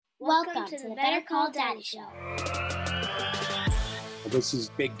Welcome to the Better Call Daddy Show. This is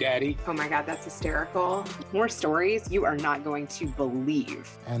Big Daddy. Oh my God, that's hysterical. More stories you are not going to believe.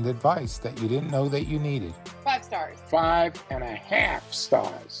 And advice that you didn't know that you needed. 5 stars. 5.5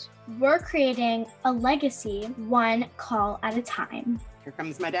 stars. We're creating a legacy, one call at a time. Here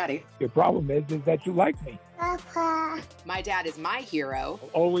comes my daddy. Your problem is that you like me. Papa. My dad is my hero. I'll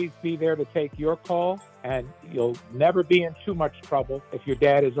always be there to take your call, and you'll never be in too much trouble if your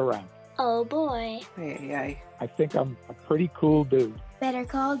dad is around. Oh boy. I think I'm a pretty cool dude. Better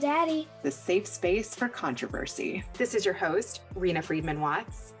Call Daddy. The safe space for controversy. This is your host, Rena Friedman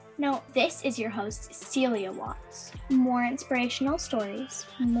Watts. No, this is your host, Celia Watts. More inspirational stories,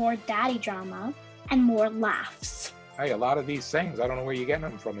 more daddy drama, and more laughs. Hey, a lot of these things, I don't know where you're getting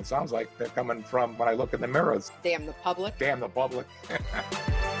them from. It sounds like they're coming from when I look in the mirrors. Damn the public. Damn the public.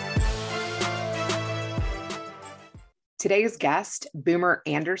 Today's guest, Boomer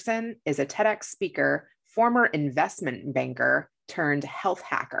Anderson, is a TEDx speaker, former investment banker turned health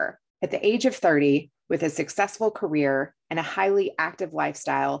hacker. At the age of 30, with a successful career and a highly active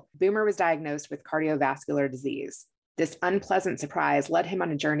lifestyle, Boomer was diagnosed with cardiovascular disease. This unpleasant surprise led him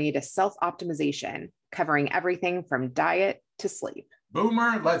on a journey to self-optimization, covering everything from diet to sleep.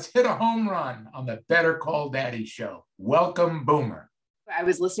 Boomer, let's hit a home run on the Better Call Daddy show. Welcome, Boomer. I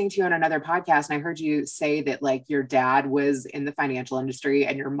was listening to you on another podcast and I heard you say that like your dad was in the financial industry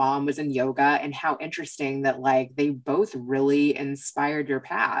and your mom was in yoga, and how interesting that like they both really inspired your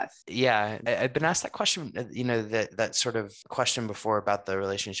path. Yeah, I've been asked that question, that sort of question before about the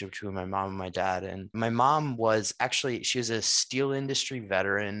relationship between my mom and my dad. And my mom she was a steel industry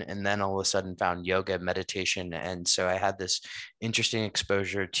veteran and then all of a sudden found yoga, meditation. And so I had this interesting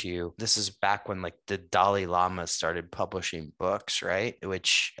exposure to, this is back when like the Dalai Lama started publishing books, right?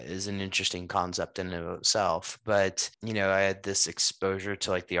 Which is an interesting concept in and of itself. But, I had this exposure to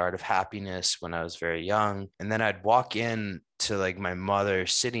like the art of happiness when I was very young. And then I'd walk in to like my mother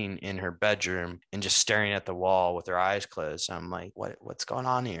sitting in her bedroom and just staring at the wall with her eyes closed. I'm like, what's going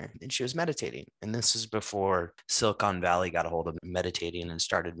on here? And she was meditating. And this is before Silicon Valley got a hold of meditating and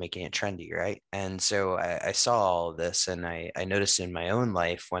started making it trendy, right? And so I saw all of this, and I noticed in my own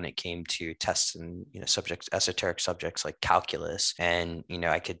life when it came to tests and esoteric subjects like calculus, and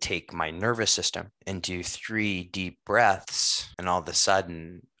I could take my nervous system and do 3 deep breaths, and all of a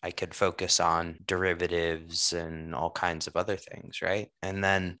sudden I could focus on derivatives and all kinds of other things, right? And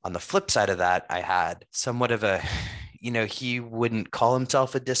then on the flip side of that, I had somewhat of a, he wouldn't call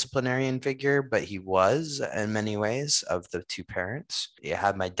himself a disciplinarian figure, but he was in many ways of the 2 parents. I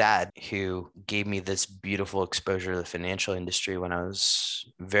had my dad who gave me this beautiful exposure to the financial industry when I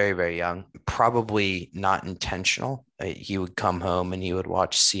was very, very young, probably not intentional. He would come home and he would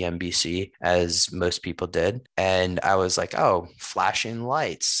watch CNBC, as most people did. And I was like, oh, flashing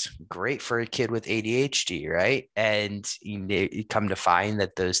lights, great for a kid with ADHD, right? And you come to find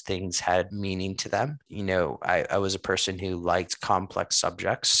that those things had meaning to them. I was a person who liked complex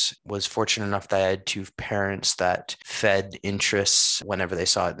subjects, was fortunate enough that I had 2 parents that fed interests whenever they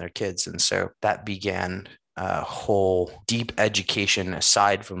saw it in their kids. And so that began a whole deep education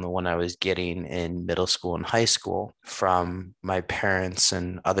aside from the one I was getting in middle school and high school from my parents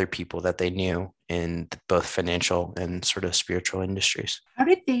and other people that they knew in both financial and sort of spiritual industries. How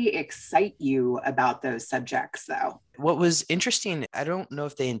did they excite you about those subjects though? What was interesting, I don't know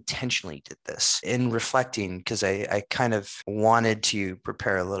if they intentionally did this in reflecting, because I kind of wanted to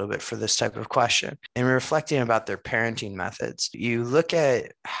prepare a little bit for this type of question. In reflecting about their parenting methods, you look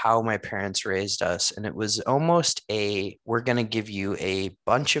at how my parents raised us, and it was almost we're going to give you a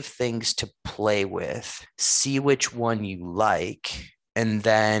bunch of things to play with, see which one you like, and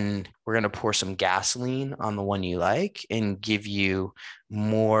then we're going to pour some gasoline on the one you like and give you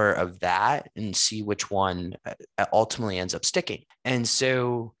more of that and see which one ultimately ends up sticking. And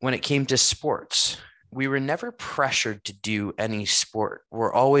so when it came to sports, we were never pressured to do any sport.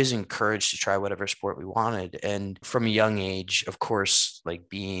 We're always encouraged to try whatever sport we wanted. And from a young age, of course, like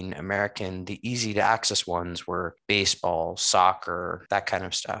being American, the easy to access ones were baseball, soccer, that kind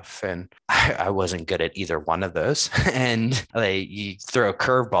of stuff. And I wasn't good at either one of those. And you throw a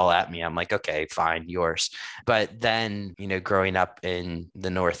curveball at me, I'm like, okay, fine, yours. But then, growing up in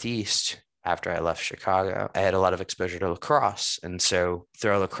the Northeast, after I left Chicago, I had a lot of exposure to lacrosse. And so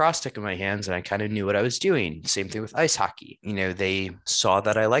throw a lacrosse stick in my hands and I kind of knew what I was doing. Same thing with ice hockey. They saw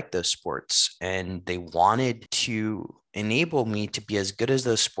that I liked those sports and they wanted to enable me to be as good as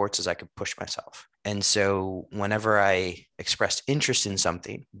those sports as I could push myself. And so whenever I expressed interest in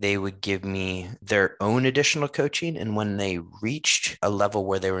something, they would give me their own additional coaching. And when they reached a level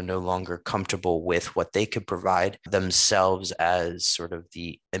where they were no longer comfortable with what they could provide themselves as sort of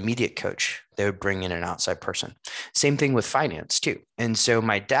the immediate coach, they would bring in an outside person. Same thing with finance too. And so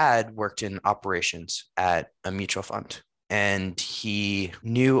my dad worked in operations at a mutual fund. And he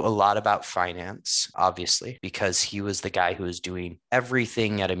knew a lot about finance, obviously, because he was the guy who was doing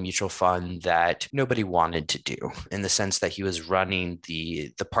everything at a mutual fund that nobody wanted to do, in the sense that he was running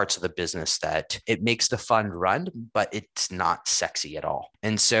the parts of the business that it makes the fund run, but it's not sexy at all.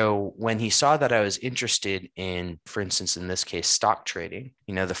 And so when he saw that I was interested in, for instance, in this case, stock trading,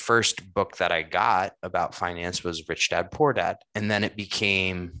 the first book that I got about finance was Rich Dad, Poor Dad. And then it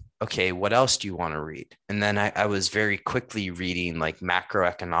became, okay, what else do you want to read? And then I was very quickly reading like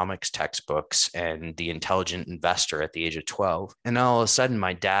macroeconomics textbooks and The Intelligent Investor at the age of 12. And all of a sudden,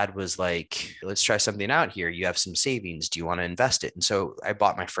 my dad was like, let's try something out here. You have some savings. Do you want to invest it? And so I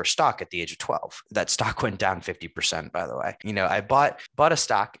bought my first stock at the age of 12. That stock went down 50%, by the way. I bought a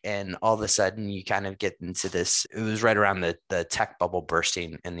stock, and all of a sudden you kind of get into this. It was right around the tech bubble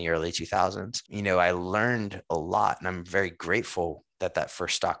bursting in the early 2000s. I learned a lot, and I'm very grateful that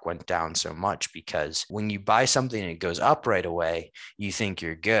first stock went down so much, because when you buy something and it goes up right away, you think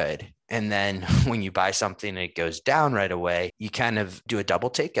you're good. And then when you buy something and it goes down right away, you kind of do a double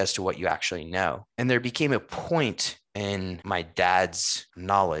take as to what you actually know. And there became a point in my dad's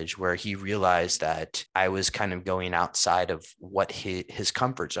knowledge where he realized that I was kind of going outside of what his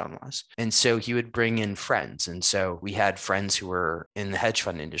comfort zone was. And so he would bring in friends. And so we had friends who were in the hedge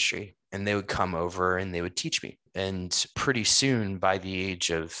fund industry, and they would come over and they would teach me. And pretty soon, by the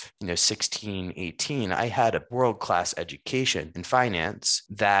age of 16, 18, I had a world-class education in finance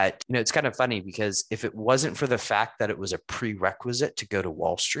that, it's kind of funny, because if it wasn't for the fact that it was a prerequisite to go to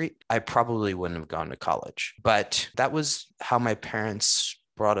Wall Street, I probably wouldn't have gone to college. But that was how my parents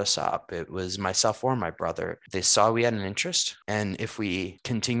brought us up. It was myself or my brother. They saw we had an interest, and if we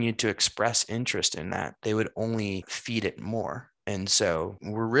continued to express interest in that, they would only feed it more. And so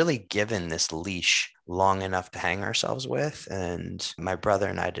we're really given this leash long enough to hang ourselves with. And my brother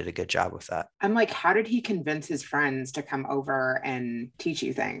and I did a good job with that. I'm like, how did he convince his friends to come over and teach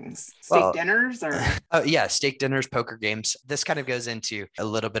you things? Dinners or? Yeah, steak dinners, poker games. This kind of goes into a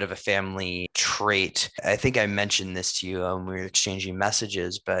little bit of a family trait. I think I mentioned this to you when we were exchanging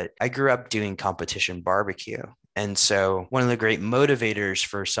messages, but I grew up doing competition barbecue. And so one of the great motivators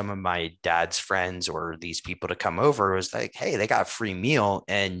for some of my dad's friends or these people to come over was like, hey, they got a free meal.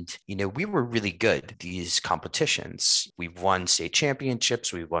 And, we were really good at these competitions. We've won state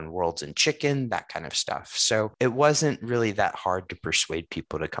championships. We've won worlds in chicken, that kind of stuff. So it wasn't really that hard to persuade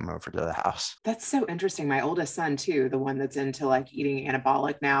people to come over to the house. That's so interesting. My oldest son too, the one that's into like eating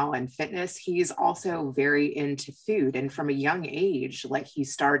anabolic now and fitness, he's also very into food. And from a young age, like he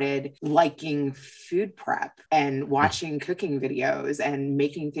started liking food prep and watching cooking videos and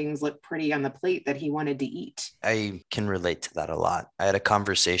making things look pretty on the plate that he wanted to eat. I can relate to that a lot. I had a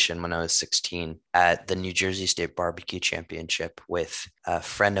conversation when I was 16 at the New Jersey State Barbecue Championship with a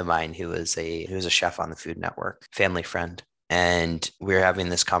friend of mine who was a chef on the Food Network, family friend. And we were having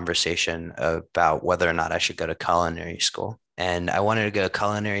this conversation about whether or not I should go to culinary school. And I wanted to go to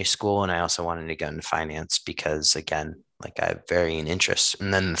culinary school, and I also wanted to go into finance because, again, like I have varying interests.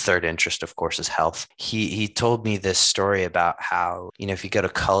 And then the third interest, of course, is health. He told me this story about how, if you go to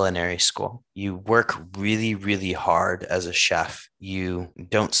culinary school, you work really, really hard as a chef. You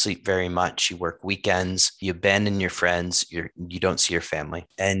don't sleep very much. You work weekends. You abandon your friends. You don't see your family,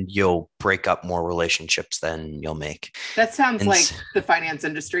 and you'll break up more relationships than you'll make. That sounds like the finance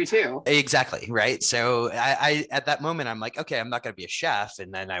industry too. Exactly. Right. So I at that moment, I'm like, okay, I'm not going to be a chef.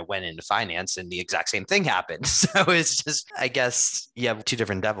 And then I went into finance, and the exact same thing happened. So it's just, I guess you have two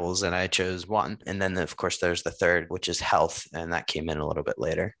different devils, and I chose one. And then of course there's the third, which is health. And that came in a little bit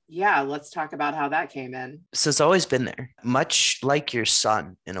later. Yeah. Let's talk about how that came in. So it's always been there, much like your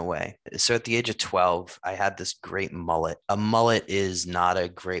son in a way. So at the age of 12, I had this great mullet. A mullet is not a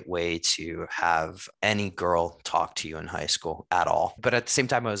great way to have any girl talk to you in high school at all. But at the same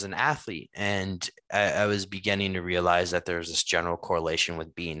time, I was an athlete, and I was beginning to realize that there's this general correlation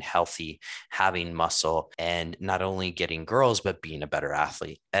with being healthy, having muscle, and not only getting girls, but being a better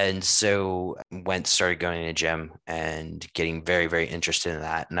athlete. And so started going to the gym and getting very, very interested in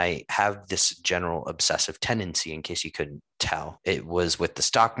that. And I have this general obsessive tendency, in case you couldn't tell. It was with the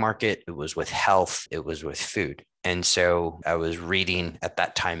stock market, it was with health, it was with food. And so I was reading at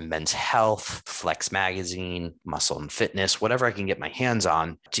that time Men's Health, Flex Magazine, Muscle and Fitness, whatever I can get my hands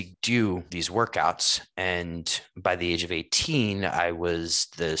on to do these workouts. And by the age of 18, I was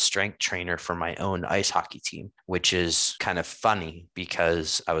the strength trainer for my own ice hockey team, which is kind of funny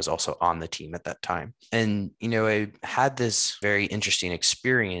because I was also on the team at that time. And, I had this very interesting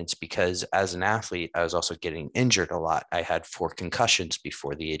experience because as an athlete, I was also getting injured a lot. I had 4 concussions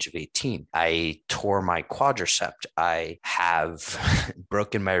before the age of 18. I tore my quadricep. I have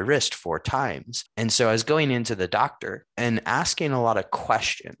broken my wrist 4 times. And so I was going into the doctor and asking a lot of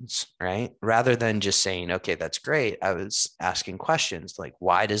questions, right? Rather than just saying, okay, that's great. I was asking questions like,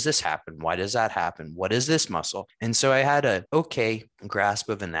 why does this happen? Why does that happen? What is this muscle? And so I had a okay grasp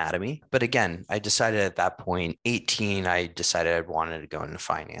of anatomy. But again, I decided at that point, 18, I decided I wanted to go into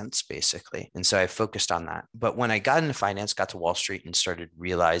finance basically. And so I focused on that. But when I got into finance, got to Wall Street and started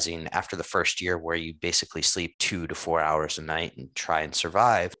realizing after the first year where you basically sleep 2 to 4 hours a night and try and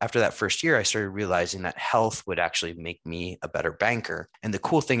survive. After that first year, I started realizing that health would actually make me a better banker. And the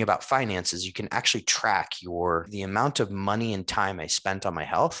cool thing about finance is you can actually track the amount of money and time I spent on my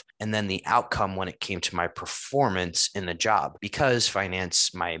health, and then the outcome when it came to my performance in the job. Because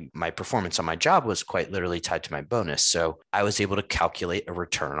finance, my performance on my job was quite literally tied to my bonus. So I was able to calculate a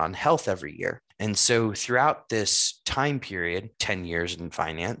return on health every year. And so throughout this time period, 10 years in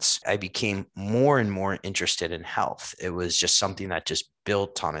finance, I became more and more interested in health. It was just something that just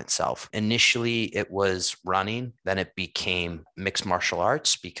built on itself. Initially, it was running. Then it became mixed martial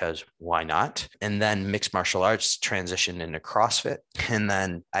arts because why not? And then mixed martial arts transitioned into CrossFit. And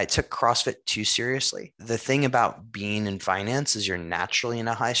then I took CrossFit too seriously. The thing about being in finance is you're naturally in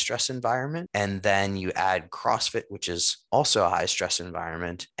a high stress environment. And then you add CrossFit, which is also a high stress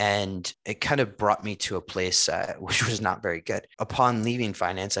environment. And it kind of brought me to a place which was not very good. Upon leaving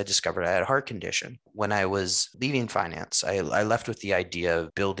finance, I discovered I had a heart condition. When I was leaving finance, I left with the idea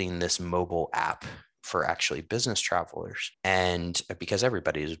of building this mobile app for actually business travelers. And because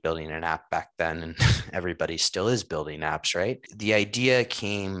everybody was building an app back then, and everybody still is building apps, right? The idea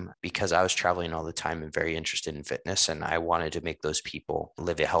came because I was traveling all the time and very interested in fitness, and I wanted to make those people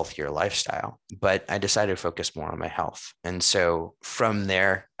live a healthier lifestyle. But I decided to focus more on my health. And so from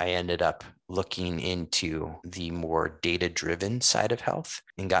there, I ended up looking into the more data-driven side of health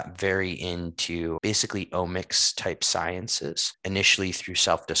and got very into basically omics type sciences, initially through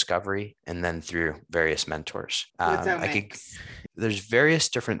self-discovery and then through various mentors. What's omics? There's various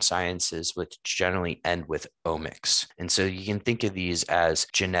different sciences which generally end with omics. And so you can think of these as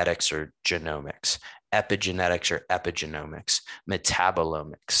genetics or genomics, epigenetics or epigenomics,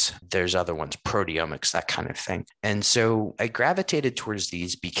 metabolomics. There's other ones, proteomics, that kind of thing. And so I gravitated towards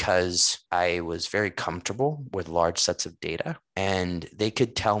these because I was very comfortable with large sets of data, and they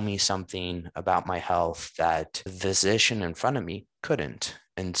could tell me something about my health that the physician in front of me couldn't.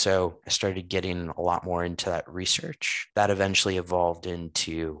 And so I started getting a lot more into that research. That eventually evolved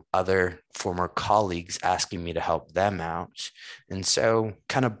into other former colleagues asking me to help them out. And so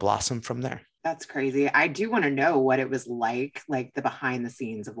kind of blossomed from there. That's crazy. I do want to know what it was like the behind the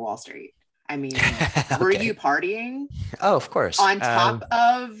scenes of Wall Street. I mean, were you partying? Oh, of course. On top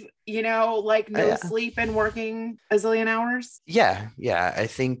of, no sleep and working a zillion hours? Yeah. I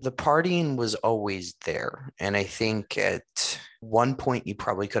think the partying was always there. And I think at one point, you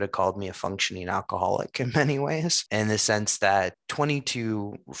probably could have called me a functioning alcoholic in many ways, in the sense that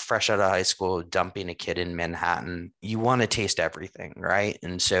 22, fresh out of high school, dumping a kid in Manhattan, you want to taste everything, right?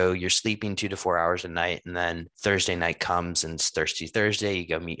 And so you're sleeping 2 to 4 hours a night. And then Thursday night comes and it's Thirsty Thursday. You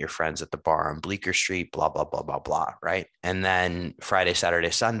go meet your friends at the bar on Bleecker Street, blah, blah, blah, blah, blah, right? And then Friday,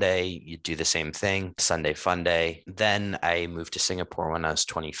 Saturday, Sunday, you do the same thing. Sunday, fun day. Then I moved to Singapore when I was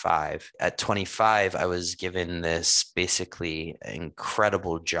 25. At 25, I was given this basically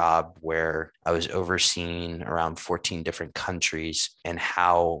incredible job where I was overseeing around 14 different countries and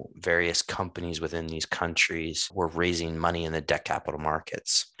how various companies within these countries were raising money in the debt capital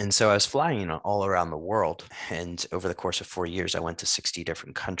markets. And so I was flying all around the world. And over the course of 4 years, I went to 60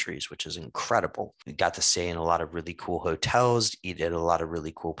 different countries, which is incredible. I got to stay in a lot of really cool hotels, eat at a lot of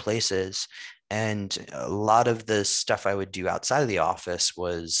really cool places. And a lot of the stuff I would do outside of the office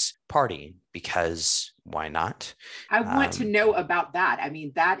was partying, because why not? I want to know about that. I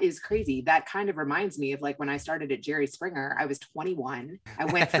mean, that is crazy. That kind of reminds me of when I started at Jerry Springer, I was 21. I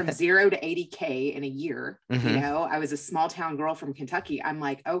went from 0 to 80K in a year. Mm-hmm. I was a small town girl from Kentucky. I'm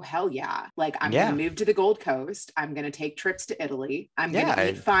like, oh, hell yeah. I'm going to move to the Gold Coast. I'm going to take trips to Italy. I'm going to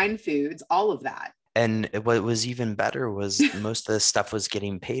eat fine foods, all of that. And what was even better was most of the stuff was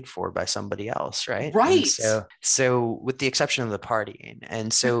getting paid for by somebody else, right? Right. And so with the exception of the partying.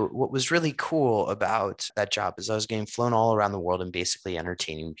 And so what was really cool about that job is I was getting flown all around the world and basically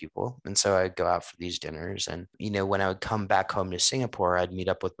entertaining people. And so I'd go out for these dinners. And, when I would come back home to Singapore, I'd meet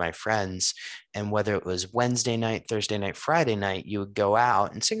up with my friends. And whether it was Wednesday night, Thursday night, Friday night, you would go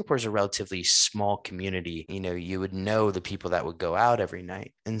out. And Singapore is a relatively small community. You would know the people that would go out every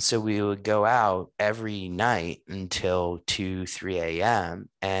night. And so we would go out every night until 2, 3 a.m.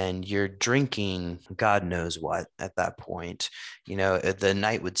 And you're drinking God knows what at that point. The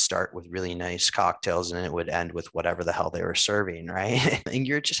night would start with really nice cocktails and it would end with whatever the hell they were serving, right? And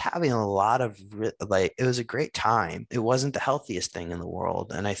you're just having a lot of, it was a great time. It wasn't the healthiest thing in the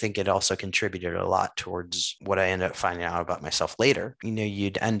world. And I think it also contributed a lot towards what I ended up finding out about myself later.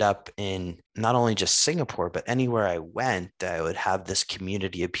 You'd end up in not only just Singapore, but anywhere I went, I would have this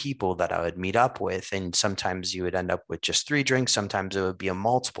community of people that I would meet up with. And sometimes you would end up with just 3 drinks. Sometimes it would be a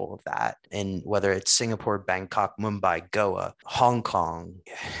multiple of that. And whether it's Singapore, Bangkok, Mumbai, Goa, Hong Kong,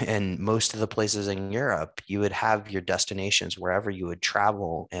 and most of the places in Europe, you would have your destinations wherever you would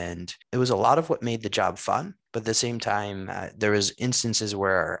travel. And it was a lot of what made the job fun. But at the same time, there was instances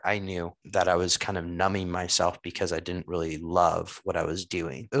where I knew that I was kind of numbing myself because I didn't really love what I was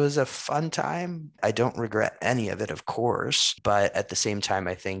doing. It was a fun time. I don't regret any of it, of course. But at the same time,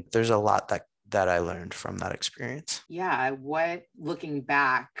 I think there's a lot that I learned from that experience. Yeah. What, looking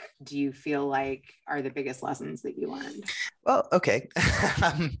back, do you feel like are the biggest lessons that you learned? Well, okay.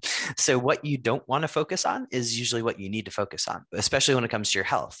 So what you don't want to focus on is usually what you need to focus on, especially when it comes to your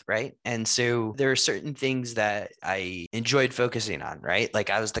health, right? And so there are certain things that I enjoyed focusing on, right? Like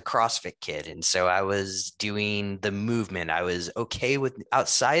I was the CrossFit kid. And so I was doing the movement. I was okay with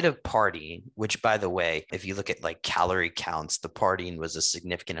outside of partying, which by the way, if you look at like calorie counts, the partying was a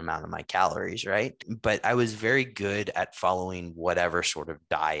significant amount of my calories, right? But I was very good at following whatever sort of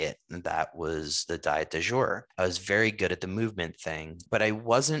diet that was the diet du jour. I was very good at the movement thing, but I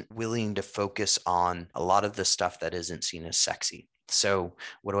wasn't willing to focus on a lot of the stuff that isn't seen as sexy. So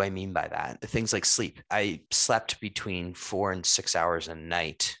what do I mean by that? Things like sleep. I slept between 4 and 6 hours a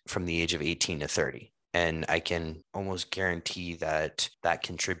night from the age of 18 to 30. And I can almost guarantee that that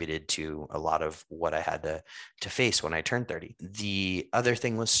contributed to a lot of what I had to face when I turned 30. The other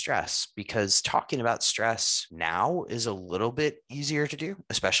thing was stress, because talking about stress now is a little bit easier to do,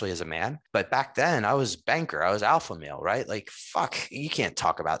 especially as a man. But back then I was banker, I was alpha male, right? Like, fuck, you can't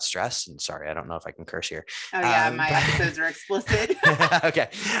talk about stress. And sorry, I don't know if I can curse here. Oh yeah, my episodes are explicit.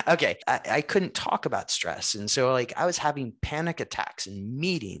 Okay. I couldn't talk about stress. And so like I was having panic attacks in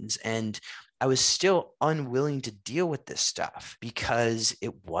meetings, and I was still unwilling to deal with this stuff because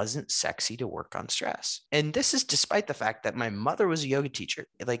it wasn't sexy to work on stress. And this is despite the fact that my mother was a yoga teacher.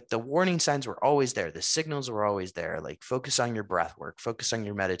 Like the warning signs were always there. The signals were always there. Like focus on your breath work, focus on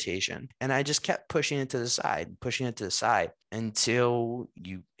your meditation. And I just kept pushing it to the side until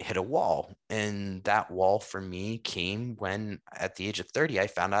you hit a wall. And that wall for me came when at the age of 30, I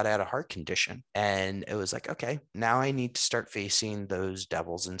found out I had a heart condition. And it was like, okay, now I need to start facing those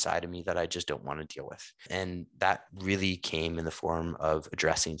devils inside of me that I just don't want to deal with. And that really came in the form of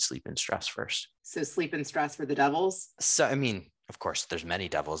addressing sleep and stress first. So sleep and stress were the devils? So, I mean, of course, there's many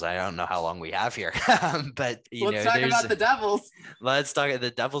devils. I don't know how long we have here, but let's talk about the devils. Let's talk. The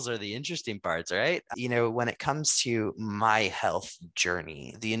devils are the interesting parts, right? When it comes to my health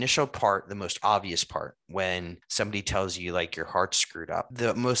journey, the initial part, the most obvious part, when somebody tells you like your heart's screwed up,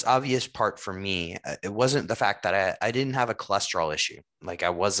 the most obvious part for me, it wasn't the fact that I didn't have a cholesterol issue. Like I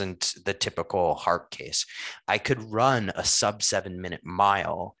wasn't the typical heart case. I could run a sub 7-minute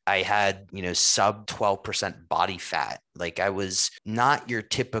mile. I had, sub 12% body fat. Like I was not your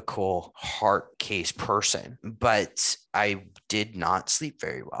typical heart case person, but I did not sleep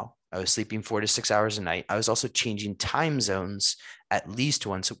very well. I was sleeping 4 to 6 hours a night. I was also changing time zones at least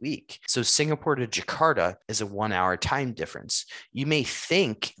once a week. So Singapore to Jakarta is a 1-hour time difference. You may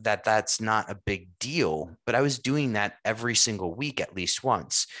think that that's not a big deal, but I was doing that every single week at least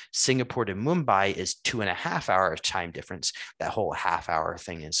once. Singapore to Mumbai is 2.5 hours time difference. That whole half-hour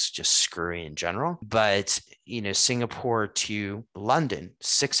thing is just screwy in general. But, Singapore to London,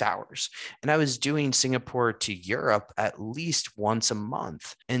 6 hours. And I was doing Singapore to Europe at least once a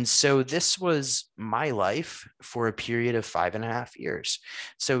month. And so this was my life for a period of 5.5 years.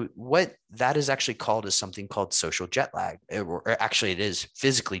 So what that is actually called is something called social jet lag. Or actually, it is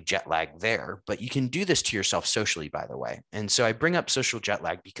physically jet lag there, but you can do this to yourself socially, by the way. And so I bring up social jet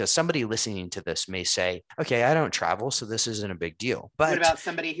lag because somebody listening to this may say, okay, I don't travel, so this isn't a big deal. But what about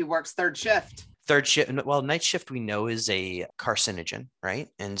somebody who works third shift? third shift, well, night shift we know is a carcinogen, right?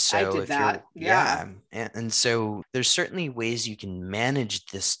 And so I did that. Yeah. and so there's certainly ways you can manage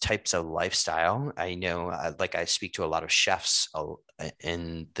this types of lifestyle. I know, like I speak to a lot of chefs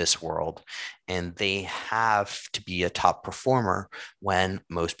in this world, and they have to be a top performer when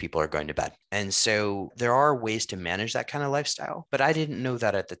most people are going to bed. And so there are ways to manage that kind of lifestyle, but I didn't know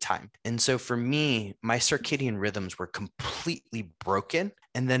that at the time. And so for me, my circadian rhythms were completely broken.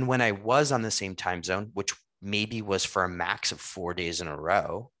 And then when I was on the same time zone, which maybe was for a max of 4 days in a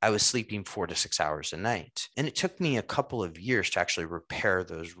row, I was sleeping 4 to 6 hours a night. And it took me a couple of years to actually repair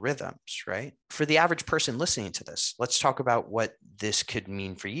those rhythms, right? For the average person listening to this, let's talk about what this could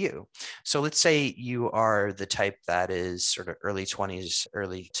mean for you. So let's say you are the type that is sort of early 20s,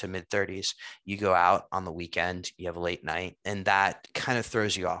 early to mid 30s. You go out on the weekend, you have a late night, and that kind of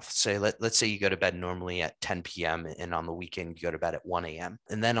throws you off. Say, let's say you go to bed normally at 10 p.m. and on the weekend, you go to bed at 1 a.m.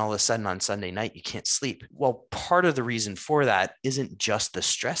 And then all of a sudden on Sunday night, you can't sleep. Well, part of the reason for that isn't just the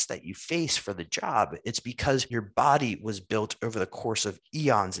stress that you face for the job. It's because your body was built over the course of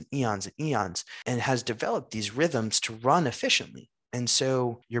eons and eons and eons and has developed these rhythms to run efficiently. And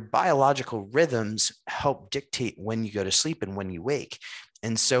so your biological rhythms help dictate when you go to sleep and when you wake.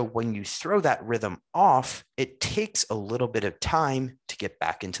 And so when you throw that rhythm off, it takes a little bit of time to get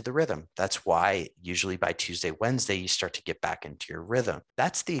back into the rhythm. That's why usually by Tuesday, Wednesday, you start to get back into your rhythm.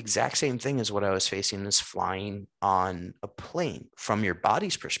 That's the exact same thing as what I was facing as flying on a plane from your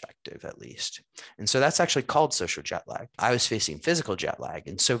body's perspective, at least. And so that's actually called social jet lag. I was facing physical jet lag.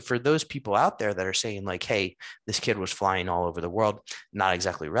 And so for those people out there that are saying like, hey, this kid was flying all over the world, not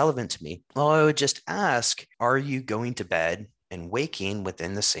exactly relevant to me. Well, I would just ask, are you going to bed and waking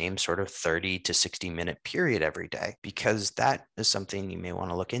within the same sort of 30 to 60-minute period every day? Because that is something you may want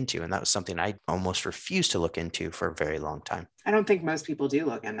to look into. And that was something I almost refused to look into for a very long time. I don't think most people do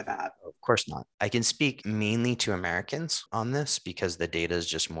look into that. Of course not. I can speak mainly to Americans on this because the data is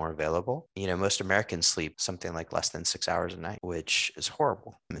just more available. You know, most Americans sleep something like less than 6 hours a night, which is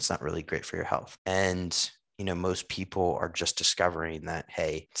horrible. It's not really great for your health. And you know, most people are just discovering that,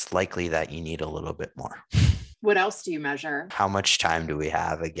 hey, it's likely that you need a little bit more. What else do you measure? How much time do we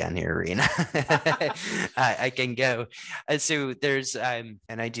have again here, Rena? I can go. So there's, and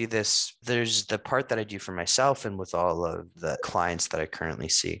I do this, there's the part that I do for myself and with all of the clients that I currently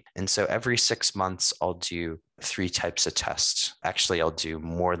see. And so every 6 months, I'll do 3 types of tests. Actually, I'll do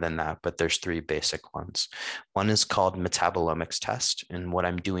more than that, but there's 3 basic ones. One is called metabolomics test. And what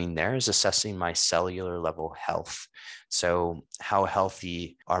I'm doing there is assessing my cellular level health. So how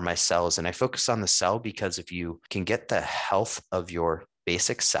healthy are my cells? And I focus on the cell because if you can get the health of your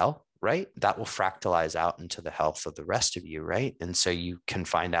basic cell, right, that will fractalize out into the health of the rest of you, right? And so you can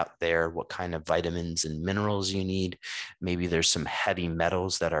find out there what kind of vitamins and minerals you need. Maybe there's some heavy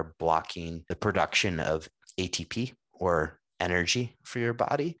metals that are blocking the production of ATP or energy for your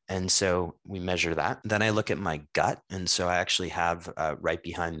body. And so we measure that. Then I look at my gut. And so I actually have right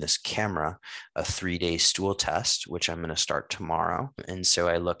behind this camera, a 3-day stool test, which I'm going to start tomorrow. And so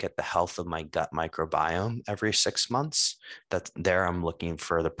I look at the health of my gut microbiome every 6 months. That's there. I'm looking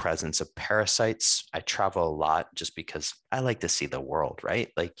for the presence of parasites. I travel a lot just because I like to see the world, right?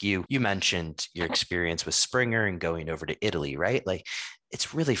 Like you mentioned your experience with Springer and going over to Italy, right? Like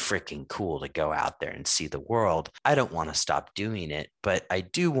it's really freaking cool to go out there and see the world. I don't want to stop doing it, but I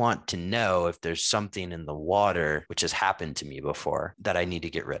do want to know if there's something in the water, which has happened to me before, that I need to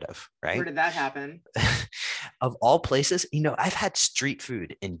get rid of, right? Where did that happen? Of all places, you know, I've had street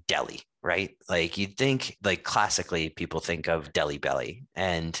food in Delhi, right? Like you'd think, like classically people think of Delhi belly,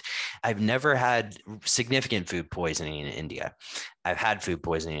 and I've never had significant food poisoning in India. I've had food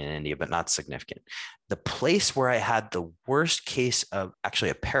poisoning in India, but not significant. The place where I had the worst case of actually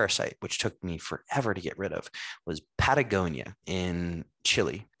a parasite, which took me forever to get rid of, was Patagonia in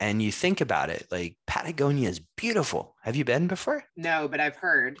Chile. And you think about it, like Patagonia is beautiful. Have you been before? No, but I've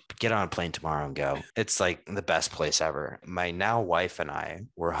heard. Get on a plane tomorrow and go. It's like the best place ever. My now wife and I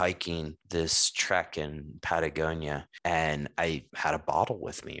were hiking this trek in Patagonia, and I had a bottle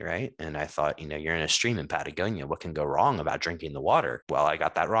with me, right? And I thought, you know, you're in a stream in Patagonia. What can go wrong about drinking the water? Well, I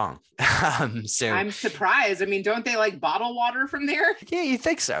got that wrong. So I'm surprised. I mean, don't they like bottle water from there? Yeah, you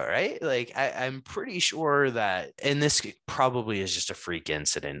think so, right? Like I'm pretty sure that, and this probably is just a freak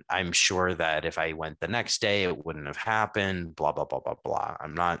incident. I'm sure that if I went the next day, it wouldn't have happened, blah, blah, blah, blah, blah.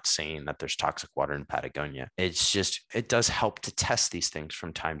 I'm not saying that there's toxic water in Patagonia. It's just, it does help to test these things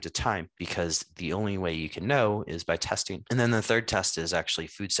from time to time. time, because the only way you can know is by testing. And then the third test is actually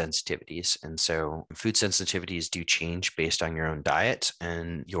food sensitivities. And so food sensitivities do change based on your own diet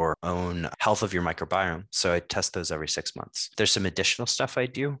and your own health of your microbiome. So I test those every 6 months. There's some additional stuff I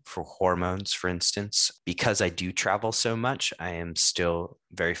do for hormones, for instance. Because I do travel so much, I am still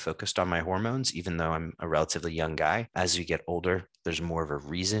very focused on my hormones, even though I'm a relatively young guy. As you get older, there's more of a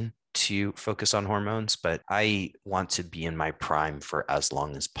reason to focus on hormones, but I want to be in my prime for as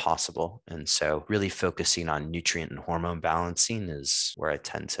long as possible. And so really focusing on nutrient and hormone balancing is where I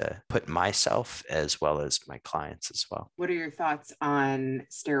tend to put myself as well as my clients as well. What are your thoughts on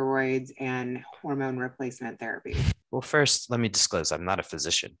steroids and hormone replacement therapy? Well, first, let me disclose I'm not a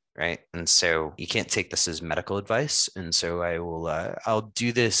physician, right? And so you can't take this as medical advice. And so I'll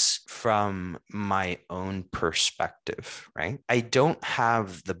do this from my own perspective, right? I don't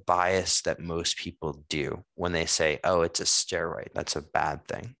have the bias that most people do when they say, oh, it's a steroid, that's a bad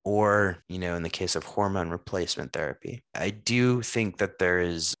thing. Or, in the case of hormone replacement therapy, I do think that there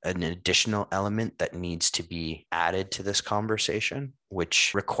is an additional element that needs to be added to this conversation,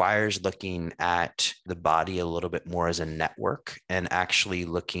 which requires looking at the body a little bit more as a network and actually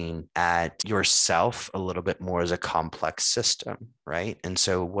looking at yourself a little bit more as a complex system, right? And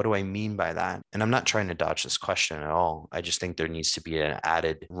so what do I mean by that? And I'm not trying to dodge this question at all. I just think there needs to be an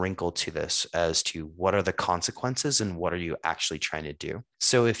added wrinkle to this as to what are the consequences and what are you actually trying to do?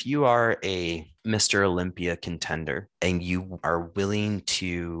 So if you are a Mr. Olympia contender and you are willing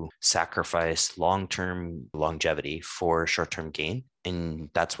to sacrifice long-term longevity for short-term gain, and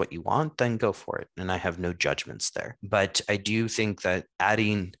that's what you want, then go for it. And I have no judgments there. But I do think that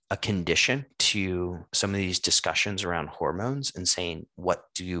adding a condition to some of these discussions around hormones and saying, what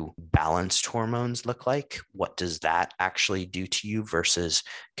do balanced hormones look like? What does that actually do to you versus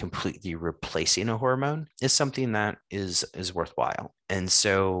completely replacing a hormone is something that is worthwhile. And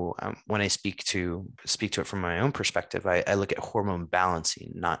so when I speak to it from my own perspective, I look at hormone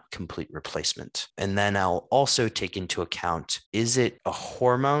balancing, not complete replacement. And then I'll also take into account, is it a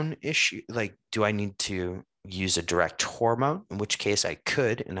hormone issue? Like, do I need to use a direct hormone, in which case I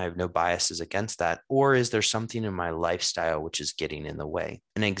could, and I have no biases against that? Or is there something in my lifestyle which is getting in the way?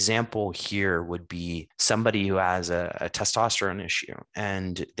 An example here would be somebody who has a testosterone issue,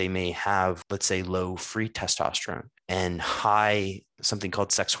 and they may have, let's say, low free testosterone and high something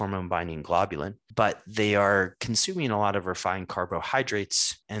called sex hormone binding globulin, but they are consuming a lot of refined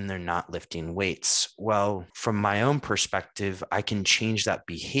carbohydrates and they're not lifting weights. Well, from my own perspective, I can change that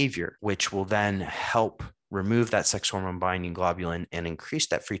behavior, which will then help remove that sex hormone binding globulin and increase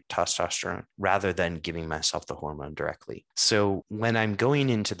that free testosterone rather than giving myself the hormone directly. So when I'm going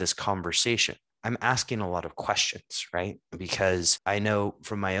into this conversation, I'm asking a lot of questions, right? Because I know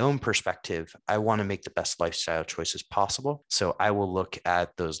from my own perspective, I want to make the best lifestyle choices possible. So I will look at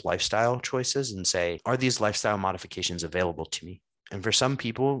those lifestyle choices and say, are these lifestyle modifications available to me? And for some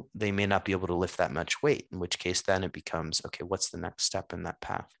people, they may not be able to lift that much weight, in which case then it becomes, okay, what's the next step in that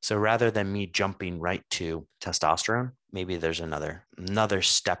path? So rather than me jumping right to testosterone, maybe there's another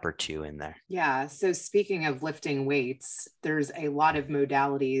step or two in there. Yeah. So speaking of lifting weights, there's a lot of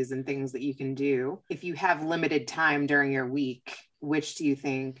modalities and things that you can do. If you have limited time during your week, which do you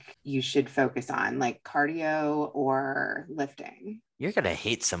think you should focus on, like cardio or lifting? You're going to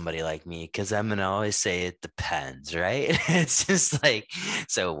hate somebody like me because I'm going to always say it depends, right? It's just like,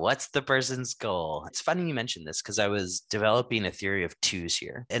 so what's the person's goal? It's funny you mentioned this because I was developing a theory of twos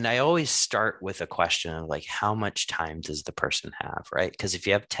here. And I always start with a question of like, how much time does the person have, right? Because if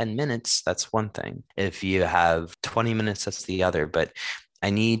you have 10 minutes, that's one thing. If you have 20 minutes, that's the other. But I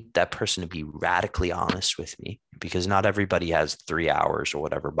need that person to be radically honest with me because not everybody has 3 hours or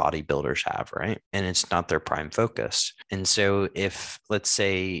whatever bodybuilders have, right? And it's not their prime focus. And so if, let's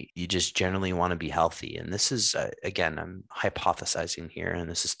say, you just generally want to be healthy, and this is, again, I'm hypothesizing here and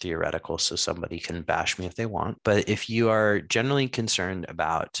this is theoretical, so somebody can bash me if they want. But if you are generally concerned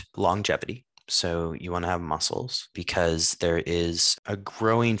about longevity, so you want to have muscles because there is a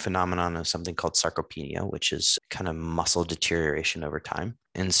growing phenomenon of something called sarcopenia, which is kind of muscle deterioration over time.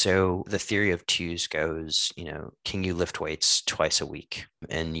 And so the theory of twos goes, can you lift weights twice a week?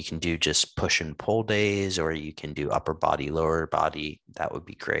 And you can do just push and pull days, or you can do upper body, lower body. That would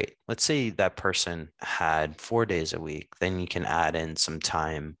be great. Let's say that person had 4 days a week. Then you can add in some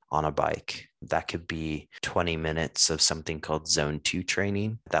time on a bike. That could be 20 minutes of something called zone 2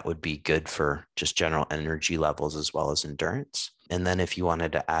 training. That would be good for just general energy levels as well as endurance. And then if you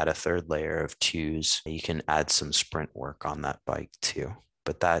wanted to add a third layer of twos, you can add some sprint work on that bike too.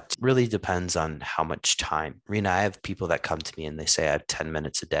 but that really depends on how much time. Rena, I have people that come to me and they say I have 10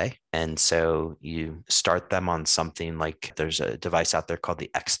 minutes a day. And so you start them on something like there's a device out there called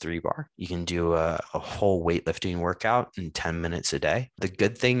the X3 bar. You can do a whole weightlifting workout in 10 minutes a day. The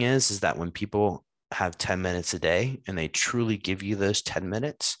good thing is that when people have 10 minutes a day and they truly give you those 10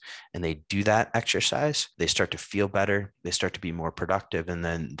 minutes and they do that exercise, they start to feel better. They start to be more productive. And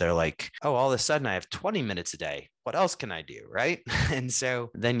then they're like, oh, all of a sudden I have 20 minutes a day. What else can I do? Right. And so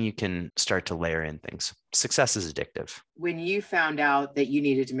then you can start to layer in things. Success is addictive. When you found out that you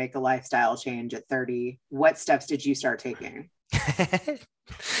needed to make a lifestyle change at 30, what steps did you start taking?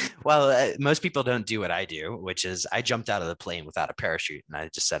 Well, most people don't do what I do, which is I jumped out of the plane without a parachute and I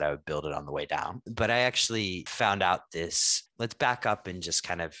just said I would build it on the way down. But I actually found out this. Let's back up and just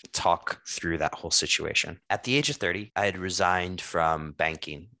kind of talk through that whole situation. At the age of 30, I had resigned from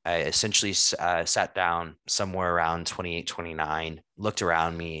banking. I essentially sat down somewhere around 28, 29, looked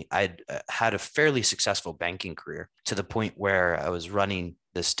around me. I'd had a fairly successful banking career to the point where I was running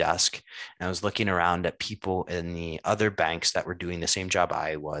this desk and I was looking around at people in the other banks that were doing the same job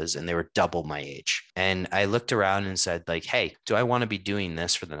I was, and they were double my age. And I looked around and said, like, hey, do I want to be doing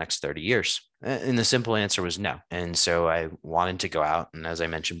this for the next 30 years? And the simple answer was no. And so I wanted to go out and, as I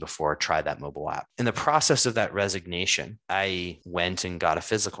mentioned before, try that mobile app. In the process of that resignation, I went and got a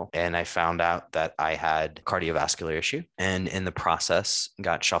physical and I found out that I had a cardiovascular issue, and in the process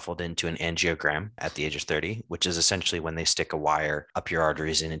got shuffled into an angiogram at the age of 30, which is essentially when they stick a wire up your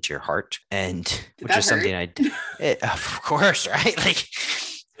arteries and into your heart. And which is something of course, right? Like,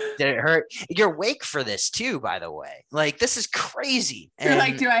 did it hurt? You're awake for this too, by the way. Like, this is crazy. You're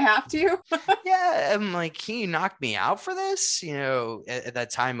like, do I have to? Yeah. I'm like, can you knock me out for this? You know, at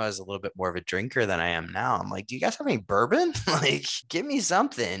that time I was a little bit more of a drinker than I am now. I'm like, do you guys have any bourbon? Like, give me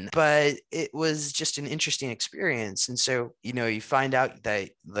something. But it was just an interesting experience. And so, you know, you find out that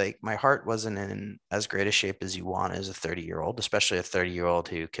like my heart wasn't in as great a shape as you want as a 30-year-old, especially a 30-year-old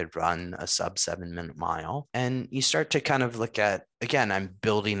who could run a sub 7-minute mile. And you start to kind of look at, again, I'm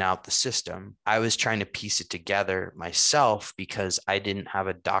building out the system. I was trying to piece it together myself because I didn't have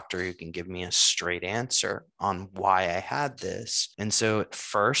a doctor who can give me a straight answer on why I had this. And so at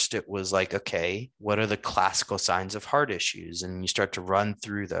first it was like, okay, what are the classical signs of heart issues? And you start to run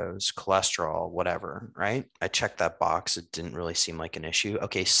through those: cholesterol, whatever, right? I checked that box. It didn't really seem like an issue.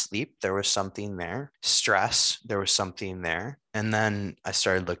 Okay, sleep, there was something there. Stress, there was something there. And then I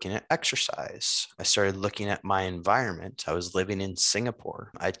started looking at exercise. I started looking at my environment. I was living in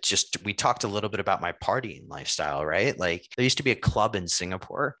Singapore. We talked a little bit about my partying lifestyle, right? Like, there used to be a club in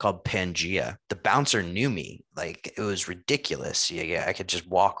Singapore called Pangea. The bouncer knew me. Like, it was ridiculous. Yeah, I could just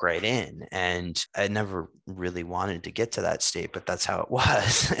walk right in. And I never really wanted to get to that state, but that's how it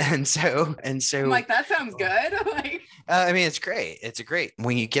was. And so I'm like, that sounds good. Like, I mean, it's great.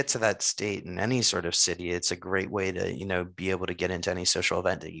 When you get to that state in any sort of city, it's a great way to, you know, be able to get into any social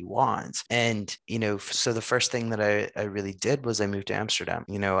event that you want. And, you know, so the first thing that I really did was I moved to Amsterdam.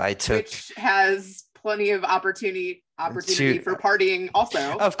 You know, which has plenty of opportunity for partying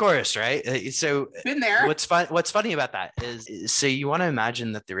also. Of course, right? So been there. What's funny about that is so you want to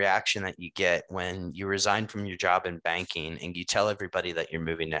imagine that the reaction that you get when you resign from your job in banking and you tell everybody that you're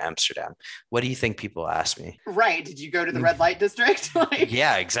moving to Amsterdam. What do you think people ask me? Right. Did you go to the red light district? Like,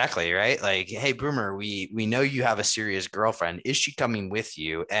 yeah, exactly. Right. Like, hey, Boomer, we know you have a serious girlfriend. Is she coming with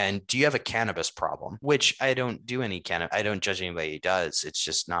you? And do you have a cannabis problem? Which I don't do any cannabis. I don't judge anybody who does. It's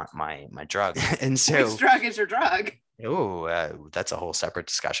just not my drug. And so, which drug is your drug? Oh, that's a whole separate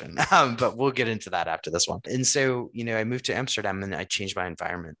discussion, but we'll get into that after this one. And so, you know, I moved to Amsterdam and I changed my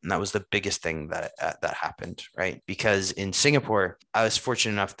environment. And that was the biggest thing that happened, right? Because in Singapore, I was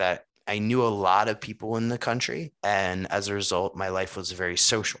fortunate enough that I knew a lot of people in the country. And as a result, my life was very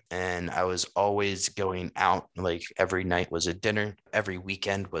social. And I was always going out. Like, every night was a dinner. Every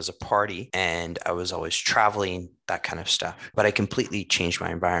weekend was a party. And I was always traveling, that kind of stuff. But I completely changed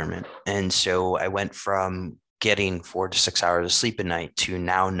my environment. And so I went from getting 4 to 6 hours of sleep a night to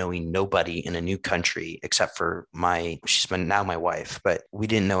now knowing nobody in a new country except for she's been now my wife, but we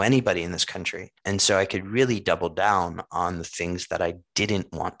didn't know anybody in this country. And so I could really double down on the things that I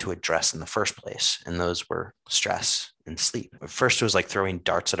didn't want to address in the first place. And those were stress and sleep. At first, it was like throwing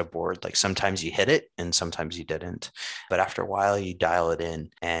darts at a board. Like, sometimes you hit it and sometimes you didn't. But after a while, you dial it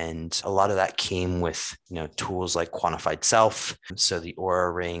in. And a lot of that came with, you know, tools like Quantified Self. So the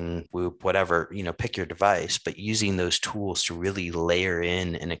Aura Ring, Whoop, whatever, you know, pick your device. But using those tools to really layer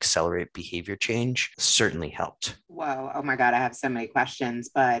in and accelerate behavior change certainly helped. Whoa. Oh my God. I have so many questions,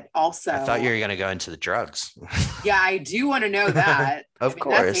 but also I thought you were going to go into the drugs. Yeah, I do want to know that. Of That's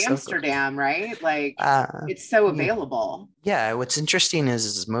course. Amsterdam, right? Like Uh, it's so yeah. available. Yeah, what's interesting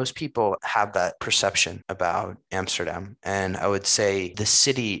is most people have that perception about Amsterdam. And I would say the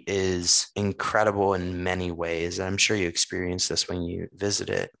city is incredible in many ways. And I'm sure you experience this when you visit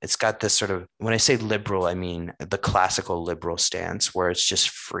it. It's got this sort of, when I say liberal, I mean the classical liberal stance where it's just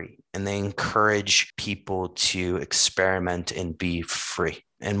free. And they encourage people to experiment and be free.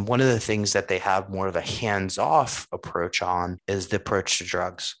 And one of the things that they have more of a hands-off approach on is the approach to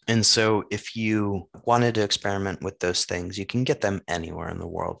drugs. And so if you wanted to experiment with those things, you can get them anywhere in the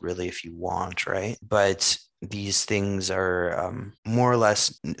world, really, if you want, right? But these things are more or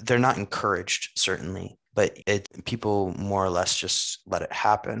less, they're not encouraged, certainly. But people more or less just let it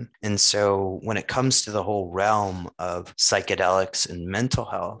happen. And so when it comes to the whole realm of psychedelics and mental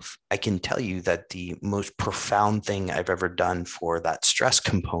health, I can tell you that the most profound thing I've ever done for that stress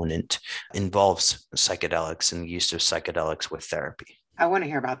component involves psychedelics and the use of psychedelics with therapy. I want to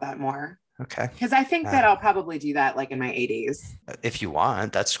hear about that more. Okay. Because I think that I'll probably do that like in my 80s. If you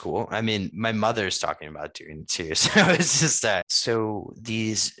want, that's cool. I mean, my mother's talking about doing it too. So it's just that. So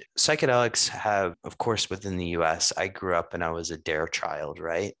these psychedelics have, of course, within the US, I grew up and I was a DARE child,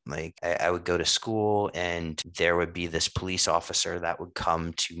 right? Like I would go to school and there would be this police officer that would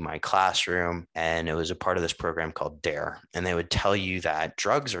come to my classroom. And it was a part of this program called DARE. And they would tell you that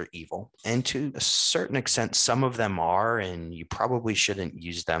drugs are evil. And to a certain extent, some of them are, and you probably shouldn't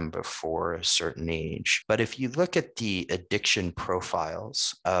use them before a certain age. But if you look at the addiction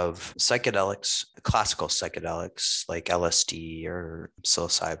profiles of psychedelics, classical psychedelics like LSD or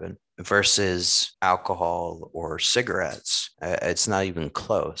psilocybin versus alcohol or cigarettes, it's not even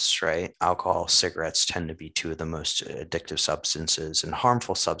close, right? Alcohol, cigarettes tend to be two of the most addictive substances and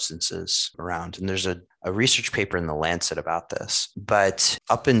harmful substances around. And there's a research paper in the Lancet about this. But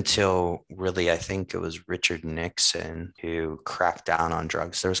up until really, I think it was Richard Nixon who cracked down on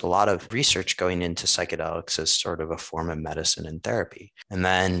drugs, there was a lot of research going into psychedelics as sort of a form of medicine and therapy. And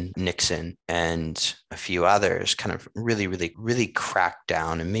then Nixon and a few others kind of really cracked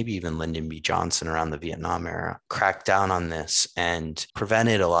down, and maybe even Lyndon B. Johnson around the Vietnam era, cracked down on this and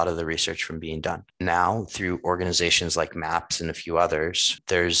prevented a lot of the research from being done. Now, through organizations like MAPS and a few others,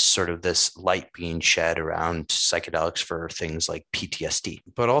 there's sort of this light being shed around psychedelics for things like PTSD.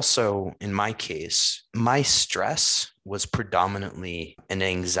 But also, in my case, my stress was predominantly an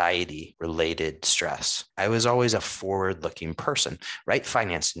anxiety related stress. I was always a forward looking person, right?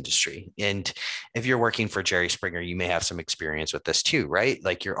 Finance industry. And if you're working for Jerry Springer, you may have some experience with this too, right?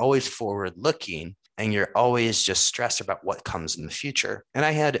 Like you're always forward looking and you're always just stressed about what comes in the future. And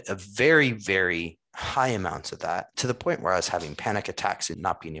I had a very high amounts of that, to the point where I was having panic attacks and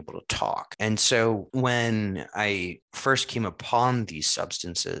not being able to talk. And so when I first came upon these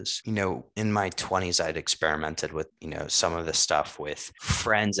substances, in my 20s, I'd experimented with, some of the stuff with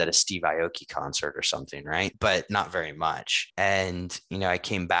friends at a Steve Aoki concert or something, right? But not very much. And, I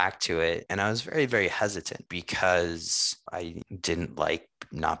came back to it and I was very hesitant because I didn't like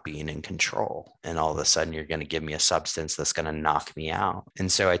not being in control. And all of a sudden you're going to give me a substance that's going to knock me out. And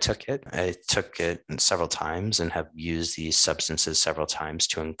so I took it several times and have used these substances several times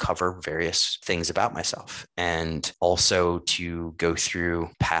to uncover various things about myself and also to go through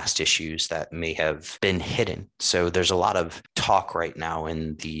past issues that may have been hidden. So there's a lot of talk right now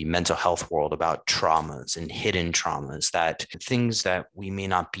in the mental health world about traumas and hidden traumas, that things that we may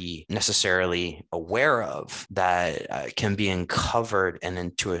not be necessarily aware of that can be uncovered and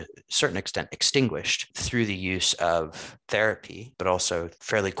then to a certain extent extinguished through the use of therapy, but also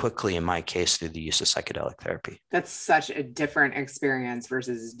fairly quickly, in my case, through the use of psychedelic therapy. That's such a different experience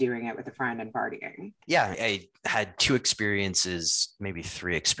versus doing it with a friend and partying. Yeah, I had 2 experiences, maybe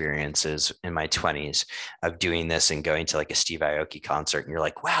 3 experiences in my 20s of doing this and going to like a Steve Aoki concert, and you're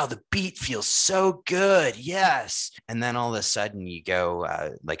like, wow, the beat feels so good. Yes. And then all of a sudden you go,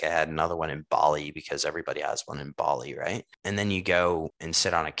 like I had another one in Bali, because everybody has one in Bali, right? And then you go and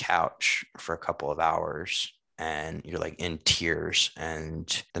sit on a couch for a couple of hours and you're like in tears,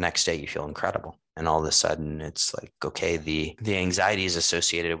 and the next day you feel incredible. And all of a sudden it's like, okay, the anxieties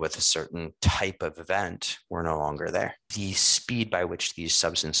associated with a certain type of event were no longer there. The speed by which these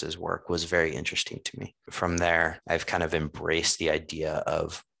substances work was very interesting to me. From there, I've kind of embraced the idea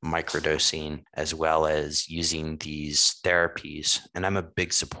of microdosing as well as using these therapies. And I'm a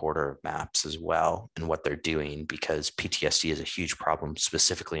big supporter of MAPS as well and what they're doing, because PTSD is a huge problem,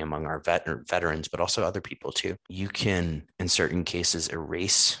 specifically among our veterans, but also other people too. You can, in certain cases,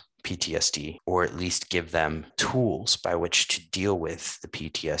 erase PTSD, or at least give them tools by which to deal with the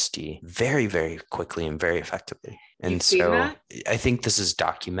PTSD very quickly and very effectively. And You've seen so that? I think this is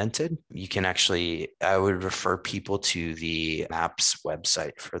documented. You can actually, I would refer people to the MAPS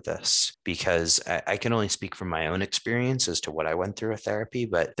website for this, because I can only speak from my own experience as to what I went through with therapy,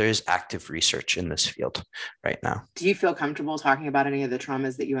 but there's active research in this field right now. Do you feel comfortable talking about any of the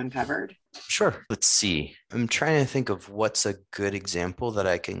traumas that you uncovered? Sure. Let's see. I'm trying to think of what's a good example that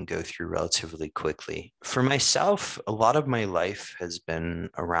I can go through relatively quickly. For myself, a lot of my life has been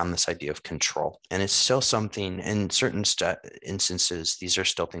around this idea of control. And it's still something, in certain instances, these are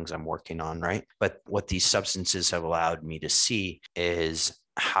still things I'm working on, right? But what these substances have allowed me to see is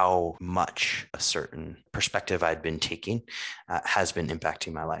how much a certain perspective I'd been taking has been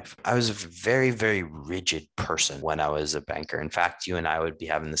impacting my life. I was a very, very rigid person when I was a banker. In fact, you and I would be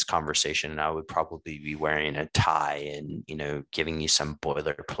having this conversation and I would probably be wearing a tie and, giving you some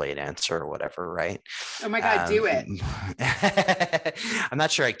boilerplate answer or whatever, right? Oh my God, do it. I'm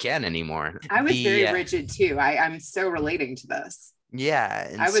not sure I can anymore. I was very rigid too. I'm so relating to this.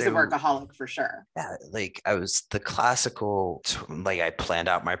 Yeah. I was a workaholic for sure. Yeah. Like I was the classical, like I planned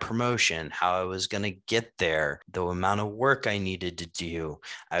out my promotion, how I was going to get there, the amount of work I needed to do.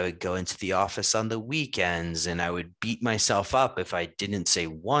 I would go into the office on the weekends and I would beat myself up if I didn't say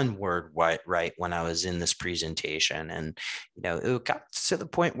one word right when I was in this presentation. And, it got to the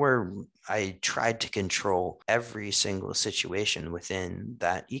point where I tried to control every single situation within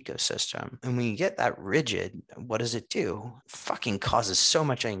that ecosystem. And when you get that rigid, what does it do? It fucking causes so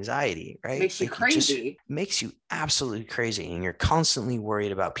much anxiety, right? Makes you crazy. Makes you absolutely crazy. And you're constantly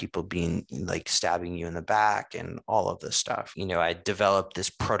worried about people being like stabbing you in the back and all of this stuff. I developed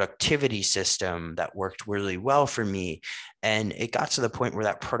this productivity system that worked really well for me. And it got to the point where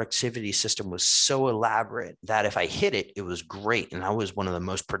that productivity system was so elaborate that if I hit it, it was great. And I was one of the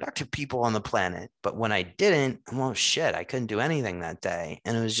most productive people on the planet. But when I didn't, well, shit, I couldn't do anything that day.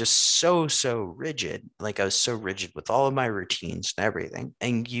 And it was just so rigid. Like I was so rigid with all of my routines and everything.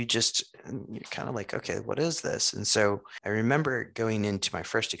 And you're kind of like, okay, what is this? And so I remember going into my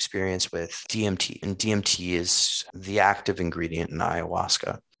first experience with DMT, and DMT is the active ingredient in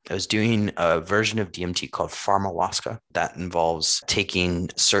ayahuasca. I was doing a version of DMT called Pharmawaska that involves taking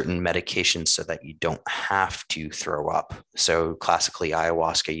certain medications so that you don't have to throw up. So classically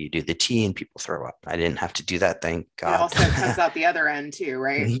ayahuasca, you do the tea and people throw up. I didn't have to do that, thank God. It also comes out the other end too,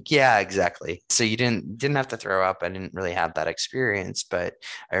 right? Yeah, exactly. So you didn't have to throw up. I didn't really have that experience, but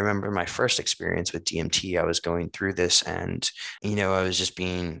I remember my first experience with DMT. I was going through this and, I was just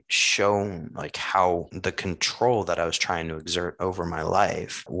being shown like how the control that I was trying to exert over my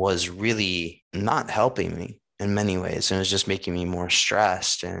life was really not helping me in many ways. And it was just making me more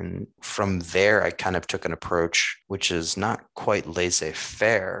stressed. And from there, I kind of took an approach, which is not quite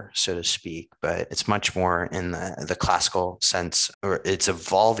laissez-faire, so to speak, but it's much more in the classical sense, or it's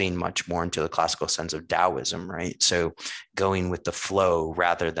evolving much more into the classical sense of Taoism, right? So going with the flow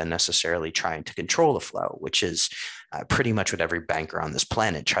rather than necessarily trying to control the flow, which is pretty much what every banker on this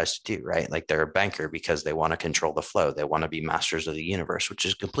planet tries to do, right? Like they're a banker because they want to control the flow. They want to be masters of the universe, which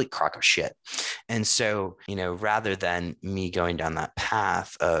is a complete crock of shit. And so, rather than me going down that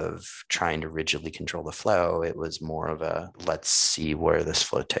path of trying to rigidly control the flow, it was more of a, let's see where this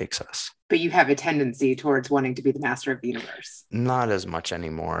flow takes us. But you have a tendency towards wanting to be the master of the universe. Not as much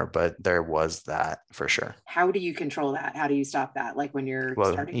anymore, but there was that for sure. How do you control that? How do you stop that? Like when you're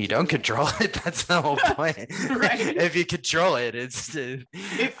you don't control it. That's the whole point. Right. If you control it, it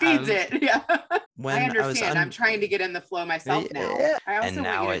feeds it. Yeah. I understand. I'm trying to get in the flow myself now. Yeah. I also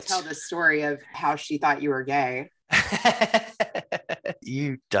want you to tell the story of how she thought you were gay.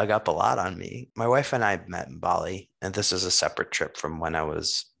 You dug up a lot on me. My wife and I met in Bali, and this is a separate trip from when I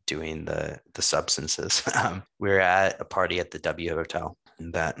was doing the substances. We were at a party at the W Hotel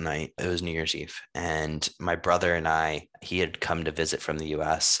that night. It was New Year's Eve. And my brother and he had come to visit from the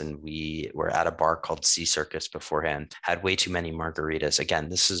US, and we were at a bar called Sea Circus beforehand, had way too many margaritas. Again,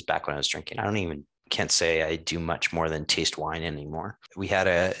 this is back when I was drinking. Can't say I do much more than taste wine anymore. We had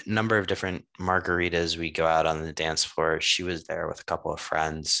a number of different margaritas. We go out on the dance floor. She was there with a couple of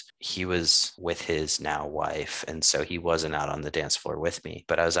friends. He was with his now wife. And so he wasn't out on the dance floor with me,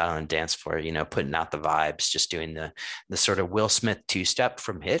 but I was out on the dance floor, putting out the vibes, just doing the sort of Will Smith two-step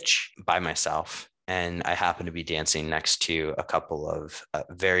from Hitch by myself. And I happened to be dancing next to a couple of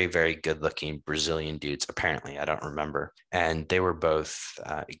very, very good looking Brazilian dudes. Apparently, I don't remember. And they were both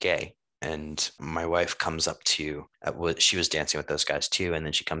gay. And my wife comes up to, she was dancing with those guys too. And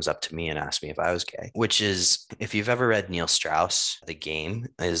then she comes up to me and asks me if I was gay, which is, if you've ever read Neil Strauss, The Game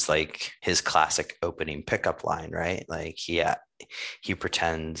is like his classic opening pickup line, right? Like he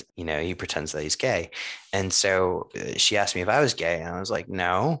pretends that he's gay. And so she asked me if I was gay, and I was like,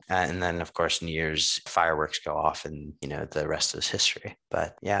 no. And then of course, New Year's fireworks go off, and the rest is history.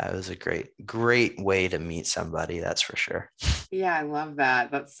 But yeah, it was a great way to meet somebody. That's for sure. Yeah, I love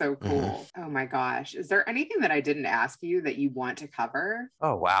that. That's so cool. Oh my gosh. Is there anything that I didn't ask you that you want to cover?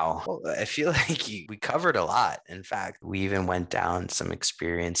 Oh, wow. Well, I feel like we covered a lot. In fact, we even went down some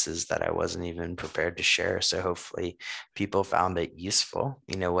experiences that I wasn't even prepared to share. So hopefully people found it useful.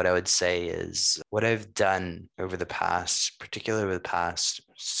 What I would say is what I've done particularly over the past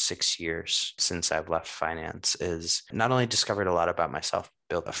 6 years since I've left finance, is not only discovered a lot about myself,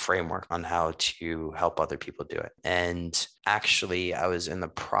 built a framework on how to help other people do it. And actually, I was in the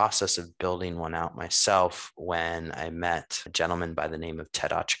process of building one out myself when I met a gentleman by the name of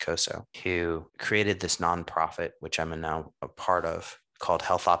Ted Achikoso, who created this nonprofit, which I'm now a part of, called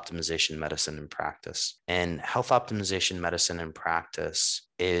Health Optimization Medicine in Practice. And Health Optimization Medicine in Practice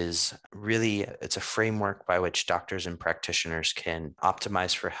is really, it's a framework by which doctors and practitioners can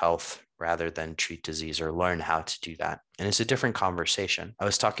optimize for health rather than treat disease, or learn how to do that. And it's a different conversation. I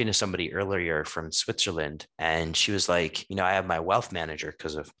was talking to somebody earlier from Switzerland, and she was like, I have my wealth manager,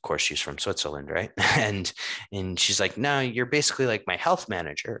 because of course she's from Switzerland, right? And she's like, no, you're basically like my health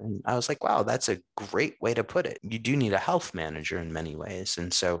manager. And I was like, wow, that's a great way to put it. You do need a health manager in many ways.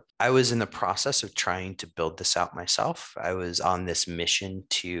 And so I was in the process of trying to build this out myself. I was on this mission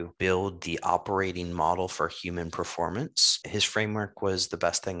to build the operating model for human performance. His framework was the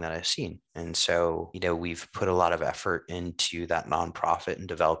best thing that I've seen. And so, we've put a lot of effort into that nonprofit and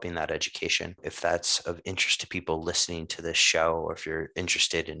developing that education. If that's of interest to people listening to this show, or if you're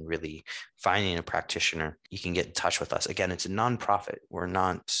interested in really finding a practitioner, you can get in touch with us. Again, it's a nonprofit. We're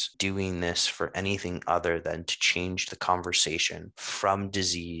not doing this for anything other than to change the conversation from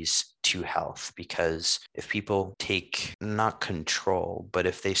disease to health. Because if people take not control, but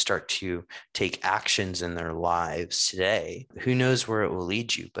if they start to take actions in their lives today, who knows where it will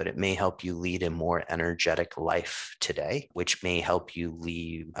lead you, but it may help you lead a more energetic life today, which may help you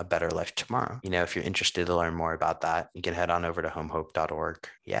lead a better life tomorrow. If you're interested to learn more about that, you can head on over to homehope.org.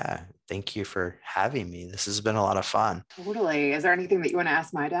 Yeah. Thank you for having me. This has been a lot of fun. Totally. Is there anything that you want to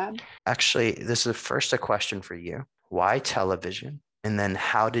ask my dad? Actually, this is first a question for you. Why television? And then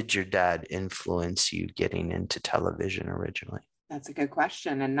how did your dad influence you getting into television originally? That's a good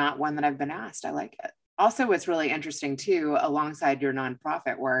question, and not one that I've been asked. I like it. Also, what's really interesting too, alongside your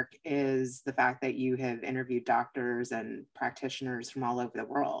nonprofit work, is the fact that you have interviewed doctors and practitioners from all over the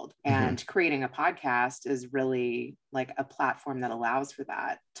world. And creating a podcast is really like a platform that allows for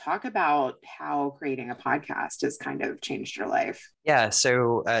that. Talk about how creating a podcast has kind of changed your life. Yeah.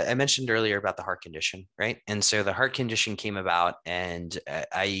 So I mentioned earlier about the heart condition, right? And so the heart condition came about, and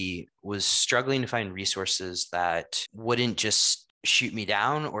I was struggling to find resources that wouldn't just shoot me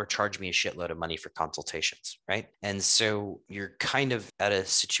down or charge me a shitload of money for consultations, right? And so you're kind of at a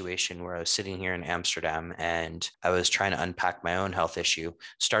situation where I was sitting here in Amsterdam, and I was trying to unpack my own health issue,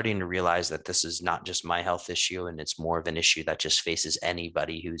 starting to realize that this is not just my health issue, and it's more of an issue that just faces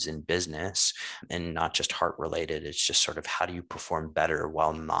anybody who's in business, and not just heart related. It's just sort of, how do you perform better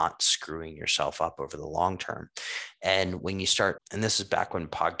while not screwing yourself up over the long term? And when you start, and this is back when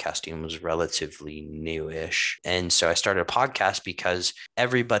podcasting was relatively newish. And so I started a podcast because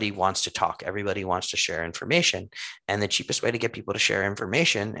everybody wants to talk. Everybody wants to share information. And the cheapest way to get people to share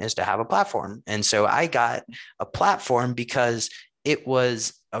information is to have a platform. And so I got a platform because it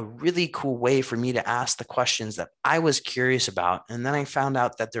was a really cool way for me to ask the questions that I was curious about. And then I found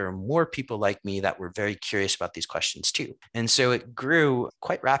out that there are more people like me that were very curious about these questions too. And so it grew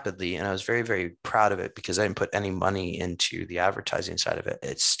quite rapidly. And I was very, very proud of it, because I didn't put any money into the advertising side of it.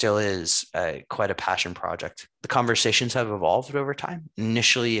 It still is quite a passion project. The conversations have evolved over time.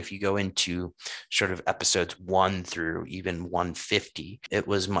 Initially, if you go into sort of episodes 1 through even 150, it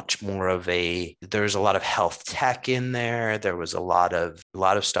was much more of there was a lot of health tech in there. There was a lot of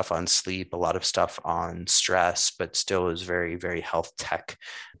stuff on sleep, a lot of stuff on stress, but still is very, very health tech,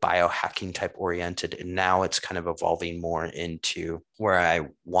 biohacking type oriented. And now it's kind of evolving more into where I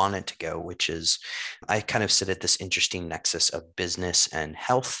want it to go, which is I kind of sit at this interesting nexus of business and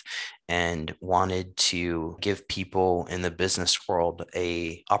health, and wanted to give people in the business world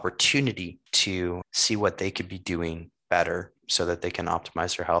a opportunity to see what they could be doing better so that they can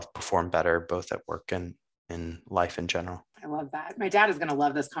optimize their health, perform better, both at work and in life in general. I love that. My dad is going to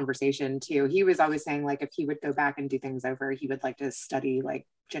love this conversation too. He was always saying, like, if he would go back and do things over, he would like to study like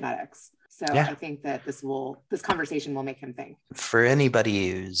genetics. So yeah. I think that this conversation will make him think. For anybody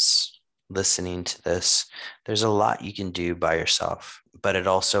who's listening to this, there's a lot you can do by yourself, but it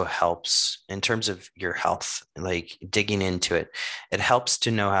also helps in terms of your health, like digging into it. It helps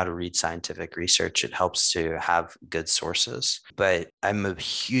to know how to read scientific research. It helps to have good sources, but I'm a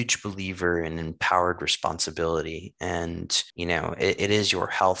huge believer in empowered responsibility. And, it is your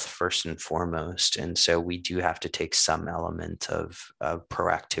health first and foremost. And so we do have to take some element of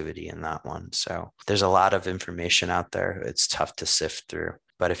proactivity in that one. So there's a lot of information out there. It's tough to sift through.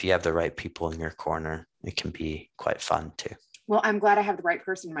 But if you have the right people in your corner, it can be quite fun too. Well, I'm glad I have the right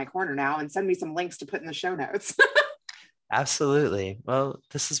person in my corner now, and send me some links to put in the show notes. Absolutely. Well,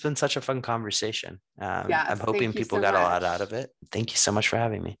 this has been such a fun conversation. Yes, I'm hoping people got a lot out of it. Thank you so much for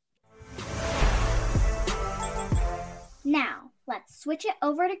having me. Now, let's switch it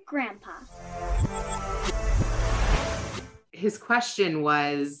over to Grandpa. His question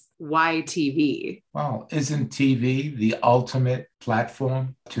was, why TV? Well, isn't TV the ultimate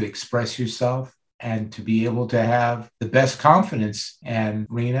platform to express yourself and to be able to have the best confidence? And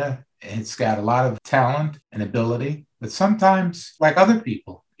Rena, it's got a lot of talent and ability, but sometimes, like other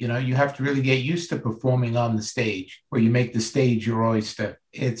people, you have to really get used to performing on the stage, where you make the stage your oyster.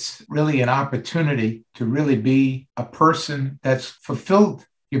 It's really an opportunity to really be a person that's fulfilled.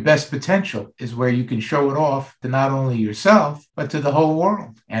 Your best potential is where you can show it off to not only yourself, but to the whole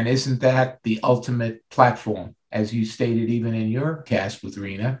world. And isn't that the ultimate platform? As you stated, even in your cast with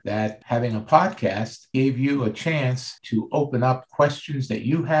Rena, that having a podcast gave you a chance to open up questions that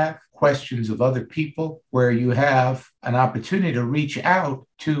you have, questions of other people, where you have an opportunity to reach out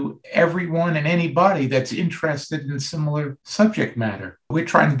to everyone and anybody that's interested in similar subject matter. We're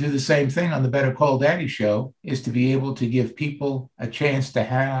trying to do the same thing on the Better Call Daddy show, is to be able to give people a chance to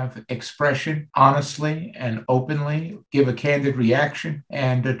have expression honestly and openly, give a candid reaction,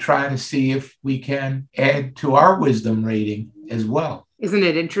 and to try to see if we can add to our wisdom rating as well. Isn't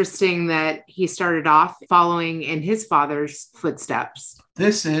it interesting that he started off following in his father's footsteps?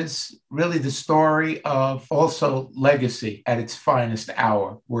 This is really the story of also legacy at its finest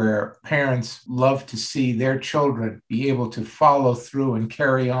hour, where parents love to see their children be able to follow through and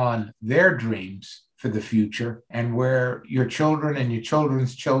carry on their dreams for the future, and where your children and your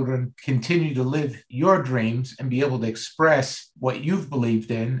children's children continue to live your dreams and be able to express what you've believed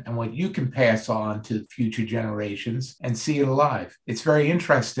in and what you can pass on to future generations and see it alive. It's very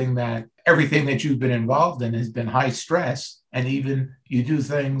interesting that everything that you've been involved in has been high stress, and even you do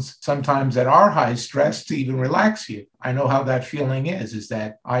things sometimes that are high stress to even relax you. I know how that feeling is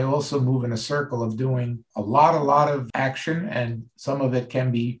that I also move in a circle of doing a lot of action, and some of it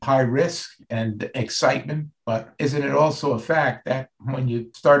can be high risk and excitement. But isn't it also a fact that when you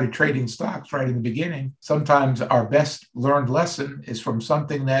started trading stocks right in the beginning, sometimes our best learned lesson is from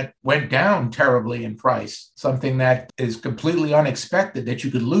something that went down terribly in price, something that is completely unexpected, that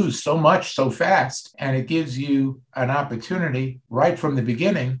you could lose so much so fast. And it gives you an opportunity right from the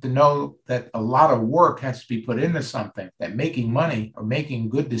beginning to know that a lot of work has to be put into something, that making money or making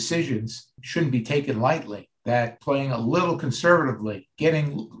good decisions shouldn't be taken lightly, that playing a little conservatively,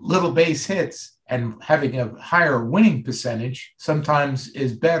 getting little base hits, and having a higher winning percentage sometimes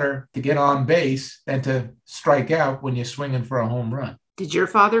is better to get on base than to strike out when you're swinging for a home run. Did your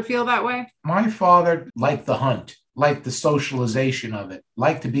father feel that way? My father liked the hunt, liked the socialization of it,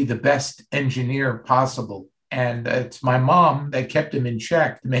 liked to be the best engineer possible. And it's my mom that kept him in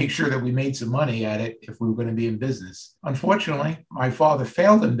check to make sure that we made some money at it if we were going to be in business. Unfortunately, my father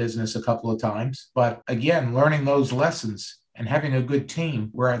failed in business a couple of times, but again, learning those lessons and having a good team,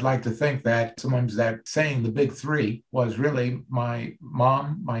 where I'd like to think that sometimes that saying the big three was really my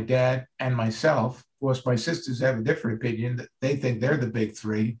mom, my dad, and myself. Of course, my sisters have a different opinion, that they think they're the big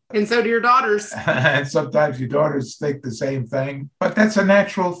three. And so do your daughters. And sometimes your daughters think the same thing, but that's a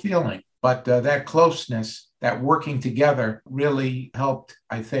natural feeling. But that closeness, that working together really helped,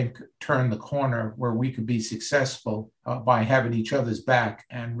 I think, turn the corner where we could be successful by having each other's back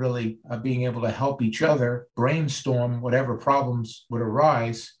and really being able to help each other brainstorm whatever problems would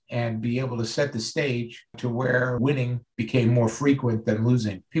arise and be able to set the stage to where winning became more frequent than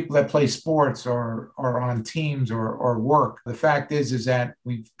losing. People that play sports or are on teams or work, the fact is that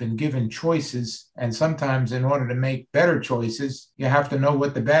we've been given choices, and sometimes in order to make better choices, you have to know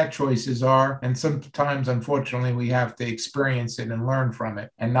what the bad choices are, and sometimes, unfortunately, we have to experience it and learn from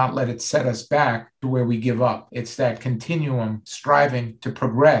it and not let it set us back to where we give up. It's that continuum striving to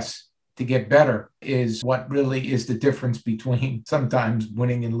progress, to get better, is what really is the difference between sometimes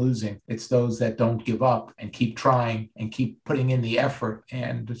winning and losing. It's those that don't give up and keep trying and keep putting in the effort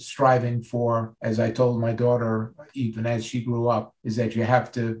and striving for, as I told my daughter, even as she grew up, is that you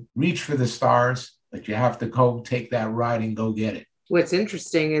have to reach for the stars, but you have to go take that ride and go get it. What's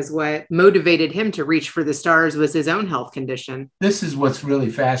interesting is what motivated him to reach for the stars was his own health condition. This is what's really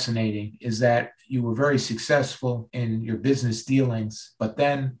fascinating, is that you were very successful in your business dealings, but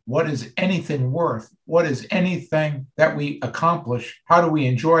then what is anything worth? What is anything that we accomplish? How do we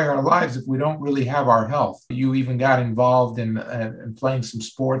enjoy our lives if we don't really have our health? You even got involved in playing some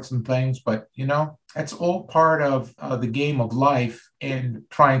sports and things, but that's all part of the game of life in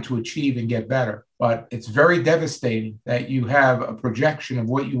trying to achieve and get better. But it's very devastating that you have a projection of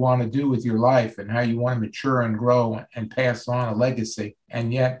what you want to do with your life and how you want to mature and grow and pass on a legacy.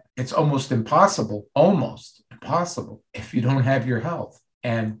 And yet it's almost impossible if you don't have your health.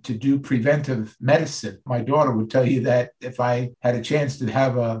 And to do preventive medicine, my daughter would tell you that if I had a chance to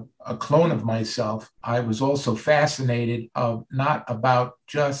have a clone of myself, I was also fascinated of not about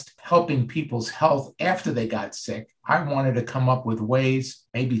just helping people's health after they got sick. I wanted to come up with ways,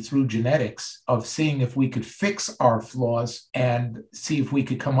 maybe through genetics, of seeing if we could fix our flaws and see if we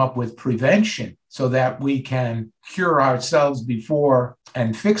could come up with prevention so that we can cure ourselves before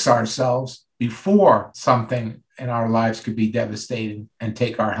and fix ourselves before something in our lives could be devastating and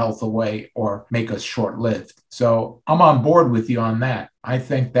take our health away or make us short-lived. So I'm on board with you on that. I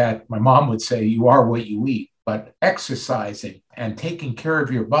think that my mom would say, you are what you eat. But exercising and taking care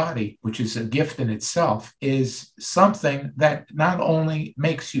of your body, which is a gift in itself, is something that not only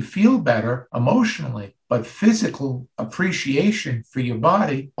makes you feel better emotionally, but physical appreciation for your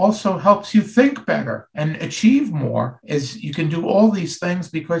body also helps you think better and achieve more. As you can do all these things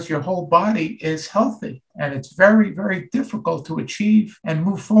because your whole body is healthy. And it's very, very difficult to achieve and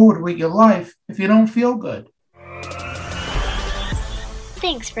move forward with your life if you don't feel good.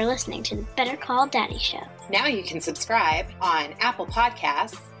 Thanks for listening to the Better Call Daddy Show. Now you can subscribe on Apple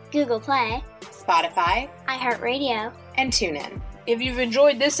Podcasts, Google Play, Spotify, iHeartRadio, and TuneIn. If you've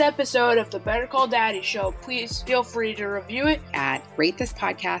enjoyed this episode of the Better Call Daddy Show, please feel free to review it at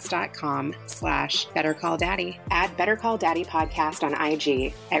ratethispodcast.com/BetterCallDaddy. Add Better Call Daddy Podcast on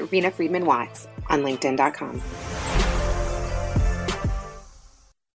IG at Rena Friedman Watts on LinkedIn.com.